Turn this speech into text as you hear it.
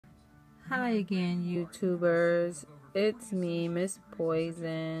Hi again, YouTubers. It's me, Miss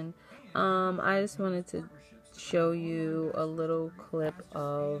Poison. I just wanted to show you a little clip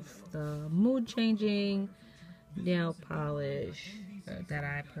of the mood changing nail polish that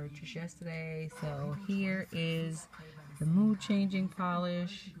I purchased yesterday. So here is the mood changing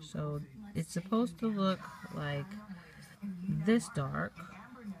polish. So it's supposed to look like this dark,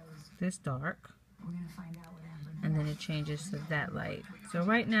 and then it changes to that light. So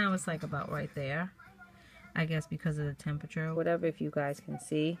right now it's like about right there, I guess, because of the temperature, whatever. If you guys can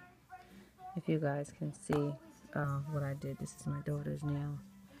see, what I did. This is my daughter's nail,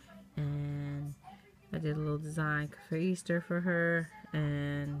 and I did a little design for Easter for her,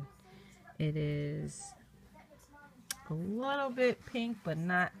 and it is a little bit pink, but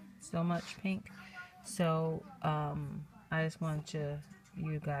not so much pink. So I just wanted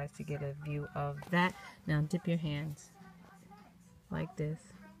you guys to get a view of that. Now dip your hands like this,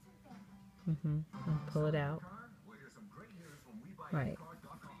 and pull it out. Right.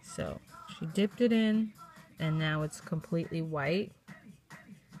 So she dipped it in, and now it's completely white.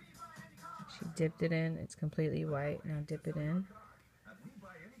 She dipped it in, it's completely white. Now dip it in.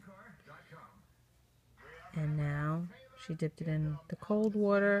 And now she dipped it in the cold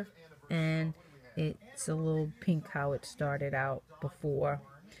water, and it's a little pink how it started out before.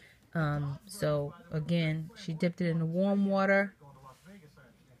 So again, she dipped it in the warm water,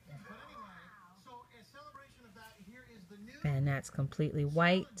 and that's completely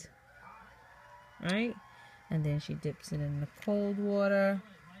white, right? And then she dips it in the cold water,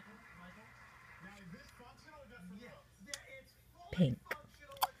 pink.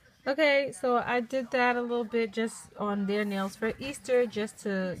 Okay, so I did that a little bit just on their nails for Easter, just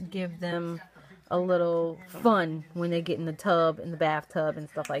to give them a little fun when they get in the tub, in the bathtub and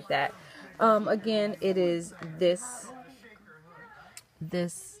stuff like that. Again, it is this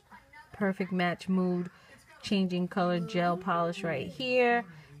perfect match mood changing color gel polish right here,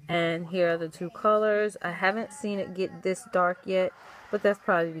 and here are the two colors. I haven't seen it get this dark yet, but that's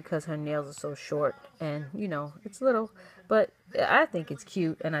probably because her nails are so short, and you know, it's little, but I think it's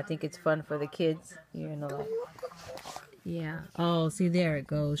cute, and I think it's fun for the kids. You're in the light. Yeah. Oh, see, there it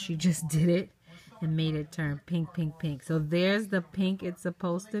goes. She just did it and made it turn pink, pink, pink. So there's the pink it's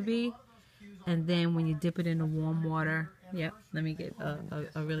supposed to be. And then when you dip it in the warm water, yep, let me get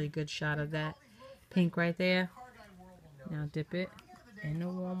a really good shot of that pink right there. Now dip it in the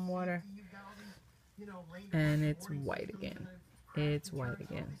warm water, and it's white again. It's white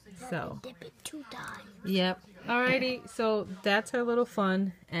again. So dip it 2 times. Yep. Alrighty. So that's her little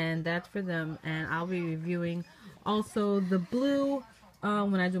fun, and that's for them. And I'll be reviewing also the blue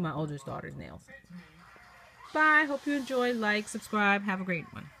when I do my oldest daughter's nails. Bye. Hope you enjoyed. Like, subscribe. Have a great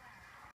one.